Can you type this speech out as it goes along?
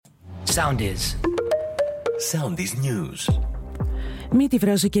Soundis. Soundis News. Μη τη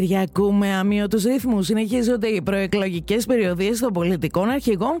φράση Κυριακού με αμύωτους ρυθμούς. Συνεχίζονται οι προεκλογικές περιοδίες των πολιτικών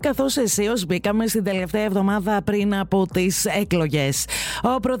αρχηγών, καθώς αισίως μπήκαμε στην τελευταία εβδομάδα πριν από τις εκλογές.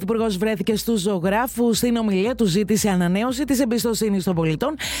 Ο Πρωθυπουργός βρέθηκε στους ζωγράφους. Στην ομιλία του ζήτησε ανανέωση της εμπιστοσύνης των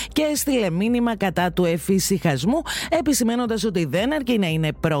πολιτών και έστειλε μήνυμα κατά του εφησυχασμού, επισημαίνοντας ότι δεν αρκεί να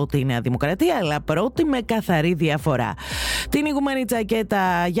είναι πρώτη η Νέα Δημοκρατία, αλλά πρώτη με καθαρή διαφορά. Την ηγουμένη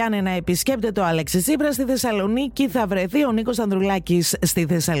τσακέτα Γιάννενα επισκέπτεται ο Αλέξης Τσίπρας στη Θεσσαλονίκη. Θα βρεθεί ο Νίκος Ανδρουλάκης στη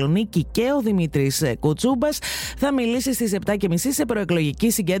Θεσσαλονίκη και ο Δημήτρης Κουτσούμπας θα μιλήσει στις 7.30 σε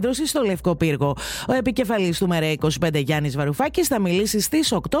προεκλογική συγκέντρωση στο Λευκό Πύργο. Ο επικεφαλής του ΜΕΡΑ25 Γιάννης Βαρουφάκης θα μιλήσει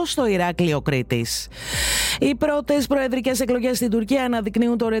στις 8 στο Ηράκλειο Κρήτης. Οι πρώτες προεδρικές εκλογές στην Τουρκία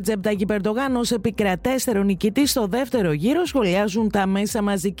αναδεικνύουν τον Ρετζέπ Ταγιπ Ερντογάν ως επικρατέστερο νικητή στο δεύτερο γύρο, σχολιάζουν τα μέσα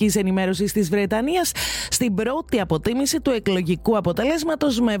μαζικής ενημέρωσης της Βρετανίας στην πρώτη αποτίμηση του εκλογικού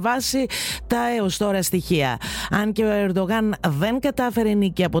αποτελέσματος με βάση τα έως τώρα στοιχεία. Αν και ο Ερντογάν δεν κατάφερε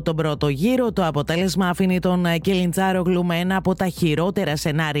νίκη από τον πρώτο γύρο, το αποτέλεσμα αφήνει τον Κιλιντσάρογλου με ένα από τα χειρότερα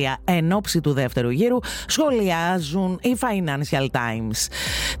σενάρια εν ώψη του δεύτερου γύρου, σχολιάζουν οι Financial Times.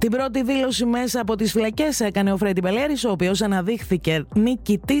 Την πρώτη δήλωση μέσα από τις φυλακές έκανε ο Φρέντι Μπελέρης, ο οποίος αναδείχθηκε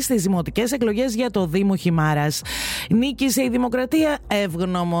νικητής στις δημοτικές εκλογές για το Δήμο Χιμάρας. Νίκησε η Δημοκρατία,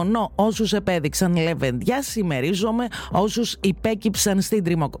 ευγνωμονώ όσους επέδειξαν λεβεντιά, συμμερίζομαι όσους υπέκυψαν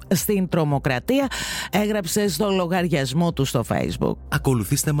στην τρομοκρατία, έγραψε στο λογαριασμό του στο Facebook.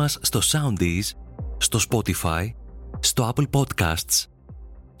 Ακολουθήστε μας στο Soundis, στο Spotify, στο Apple Podcasts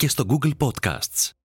και στο Google Podcasts.